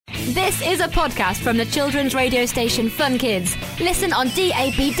This is a podcast from the children's radio station Fun Kids. Listen on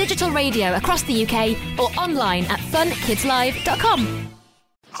DAB digital radio across the UK or online at funkidslive.com.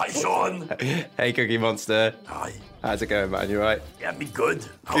 Hi, Sean. Hey, Cookie Monster. Hi. How's it going, man? You right? Yeah, me good.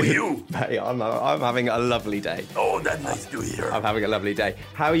 How are you? Mate, I'm having a lovely day. Oh, that's nice to hear. I'm having a lovely day.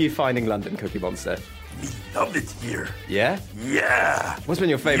 How are you finding London, Cookie Monster? Me love it here. Yeah? Yeah. What's been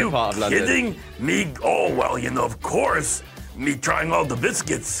your favourite part of London? Kidding? Me? Oh, well, of course. Me trying all the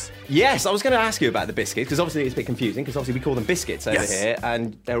biscuits. Yes, I was going to ask you about the biscuits, because obviously it's a bit confusing, because obviously we call them biscuits over Yes. here,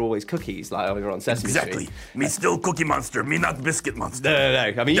 and they're always cookies, like over on Sesame Exactly. Street. Me still Cookie Monster. Me not Biscuit Monster.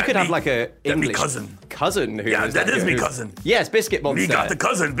 No. I mean, you That could have me- like a that me English cousin. who Yeah, was that is me who- cousin. Yes, Biscuit Monster. Me got the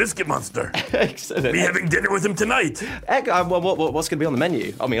cousin, Biscuit Monster. Excellent. Me having dinner with him tonight. What's going to be on the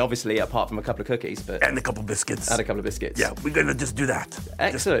menu? I mean, obviously, apart from a couple of cookies, but And a couple biscuits. and a couple of biscuits. Yeah, we're gonna just do that.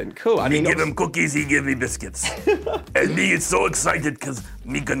 Excellent. Cool. I Me mean, give him cookies, he give me biscuits. And me is so excited because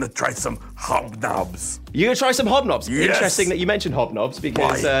me gonna try some hobnobs. you're going to try some hobnobs. Yes. Interesting that you mentioned hobnobs,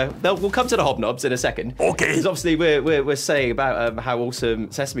 because Why? we'll come to the hobnobs in a second. Okay. Because obviously we're saying about how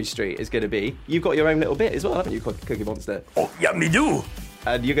awesome Sesame Street is going to be. You've got your own little bit as well, haven't you, Cookie Monster? Oh, yeah, me do.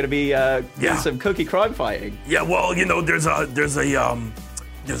 And you're going to be doing some cookie crime fighting. Yeah, well, there's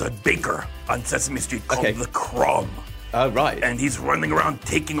a baker on Sesame Street called Okay. The Crumb. Oh, right. And he's running around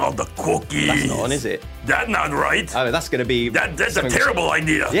taking all the cookies. That's not on, is it? That's not right. I mean, that's going to be... That's a something- terrible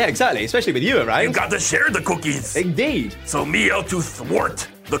idea. Yeah, exactly. Especially with you around. You got to share the cookies. Indeed. So me out to thwart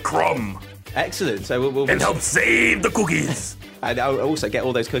the Crumb Excellent. So we'll and help save the cookies. and I'll also get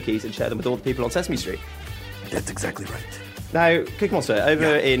all those cookies and share them with all the people on Sesame Street. That's exactly right. Now, Cookie Monster,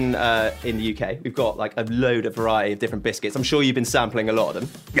 over in the UK, we've got like a load of variety of different biscuits. I'm sure you've been sampling a lot of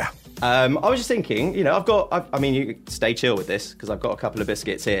them. Yeah. I was just thinking, you stay chill with this, because I've got a couple of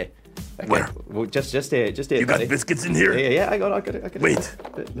biscuits here. Okay. Where? Well, just here. You buddy. got biscuits in here? Yeah, I got it. Wait.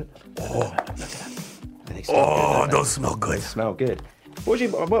 Oh, they smell Oh, good, don't those smell good. they? Smell good.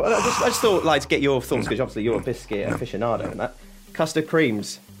 I just thought, like, to get your thoughts, because obviously you're a biscuit aficionado and that. Custard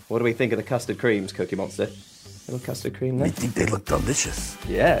creams. What do we think of the custard creams, Cookie Monster? A little custard cream I there? think they look delicious.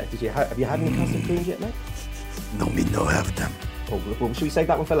 Yeah. Have you had any custard creams yet, mate? No, me no have them. Oh, well, should we save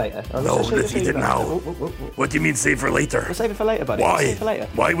that one for later? No, let's eat it now. What do you mean save for later? We'll save it for later, buddy. We'll Why? save it for later.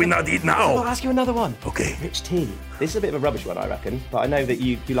 Why we not eat I'll now? ask you another one. Okay, Rich tea. This is a bit of a rubbish one, I reckon, but I know that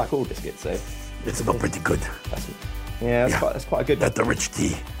you like all biscuits, so it smells pretty good. that's quite a good one. That's the rich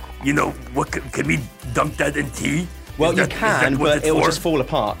tea. What can we dunk that in tea? Well, Is you that- is can, that what but it's it will for? just fall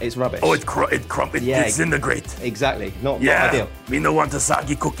apart. It's rubbish. Oh, it Yeah. disintegrates. Exactly. Not Yeah, ideal. me no want a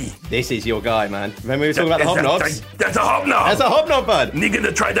soggy cookie. This is your guy, man. Remember we were talking about the hobnobs? That's a hobnob. That's a hobnob, bud. Me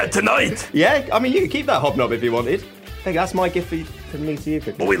gonna try that tonight. Yeah, I mean, you can keep that hobnob if you wanted. Hey, that's my gift from me to you,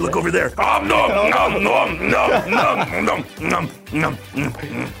 Cookie. Oh wait, look over there. Hobnob, nom, nom, nom, nom, nom, nom, nom, nom.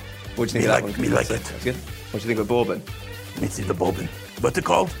 What do you think of that one? Me like it. That's good. What do you think of a bourbon? Let me see the bourbon. What's it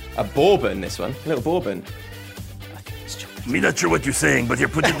called? A bourbon, this one. A little bourbon. I think it's chocolate. Me not sure what you're saying, but here,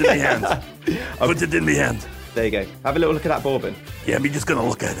 put it in my hand. Put it in my hand. There you go. Have a little look at that bourbon. Yeah, me just gonna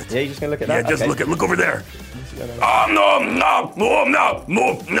look at it. Yeah, you're just going to look at Yeah, that? just Okay. look over there. No.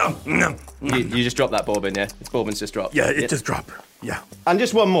 You just dropped that bourbon, yeah? This bourbon's just dropped. Yeah, it just dropped. Yeah. And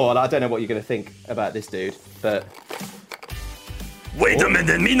just one more. I don't know what you're going to think about this dude, but Wait a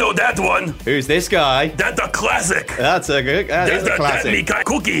minute, me know that one. who's this guy? That's a classic. That's a good. That's a That me classic. kind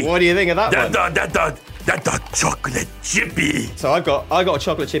cookie. What do you think of that one? That's a chocolate chippy. So I got a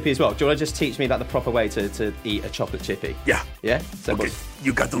chocolate chippy as well. Do you want to just teach me about the proper way to eat a chocolate chippy? Yeah. Yeah. So Okay.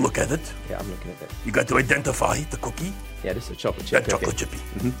 You got to look at it. yeah, I'm looking at this. You got to identify the cookie. Yeah, this is a chocolate chip. That chocolate chippy.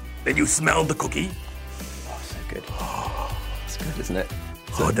 Then you smell the cookie. Oh, so good. It's good, isn't it?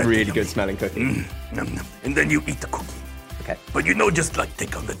 It's Oh, a that's really yummy. good smelling cookie. Nom, nom. And then you eat the cookie. Okay. But just like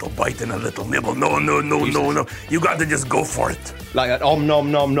take a little bite and a little nibble. No. You got to just go for it. Like an om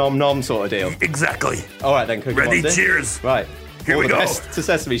nom nom nom nom sort of deal. Exactly. All right then, Cookie Ready? Monster. Cheers. Right. Here All we the go. best to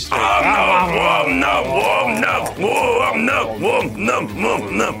Sesame Street.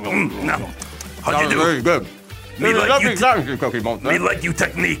 How you do? Very good. Me like you, exactly, Cookie Monster. me like you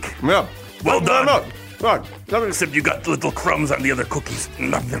technique. Yeah. Well Thank you very done. much. Right. Lovely. Except you got little crumbs on the other cookies.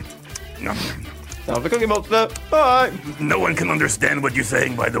 Nom, nom. Nom, nom. Now for Cookie Monster. Bye. No one can understand what you're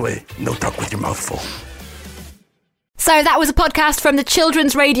saying, by the way. No talk with your mouth full. So that was a podcast from the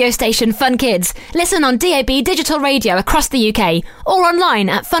children's radio station Fun Kids. Listen on DAB digital radio across the UK or online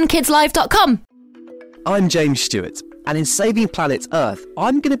at funkidslive.com. I'm James Stewart, and in Saving Planet Earth,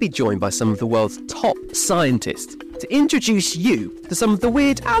 I'm going to be joined by some of the world's top scientists to introduce you to some of the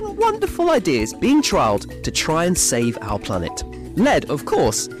weird and wonderful ideas being trialled to try and save our planet. Led, of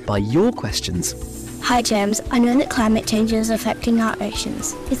course, by your questions. Hi James, I know that climate change is affecting our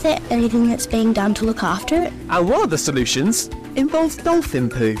oceans. Is there anything that's being done to look after it? And one of the solutions involves dolphin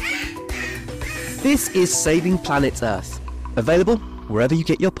poo. This is Saving Planet Earth, available wherever you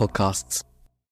get your podcasts.